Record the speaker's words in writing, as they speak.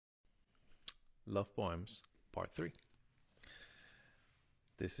Love Poems, Part 3.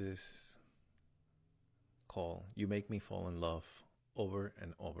 This is called You Make Me Fall in Love Over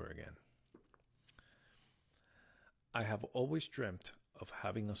and Over Again. I have always dreamt of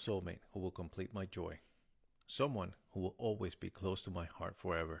having a soulmate who will complete my joy, someone who will always be close to my heart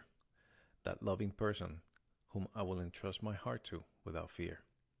forever, that loving person whom I will entrust my heart to without fear,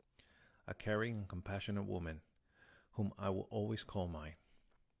 a caring and compassionate woman whom I will always call mine,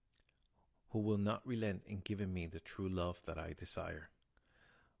 who will not relent in giving me the true love that I desire,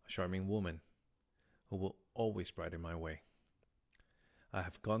 a charming woman who will always brighten my way. I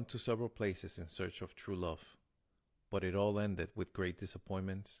have gone to several places in search of true love, but it all ended with great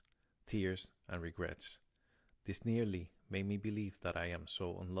disappointments, tears, and regrets. This nearly made me believe that I am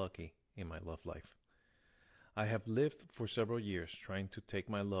so unlucky in my love life. I have lived for several years trying to take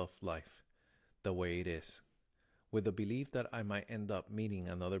my love life the way it is, with the belief that I might end up meeting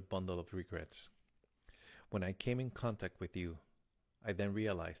another bundle of regrets. When I came in contact with you, I then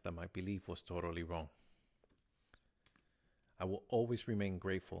realized that my belief was totally wrong. I will always remain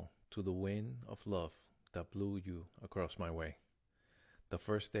grateful to the wind of love that blew you across my way. The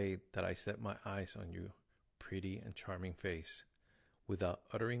first day that I set my eyes on your pretty and charming face, without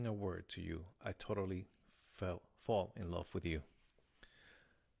uttering a word to you, I totally fall in love with you.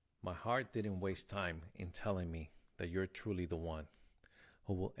 My heart didn't waste time in telling me that you're truly the one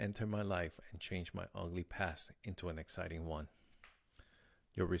who will enter my life and change my ugly past into an exciting one.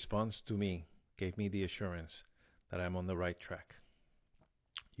 Your response to me gave me the assurance that I'm on the right track.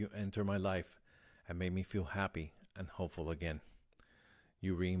 You enter my life and made me feel happy and hopeful again.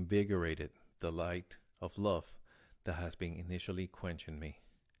 You reinvigorated the light of love that has been initially quenched in me.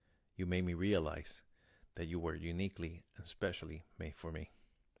 You made me realize that you were uniquely and specially made for me.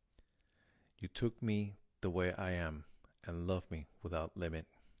 You took me the way I am and loved me without limit.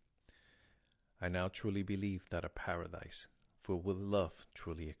 I now truly believe that a paradise filled with love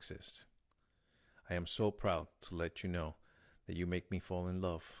truly exists. I am so proud to let you know that you make me fall in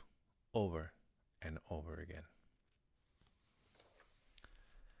love over and over again.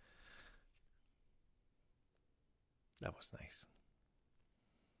 That was nice.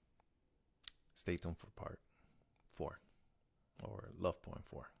 Stay tuned for part 4, or Love Poem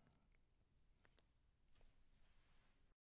 4.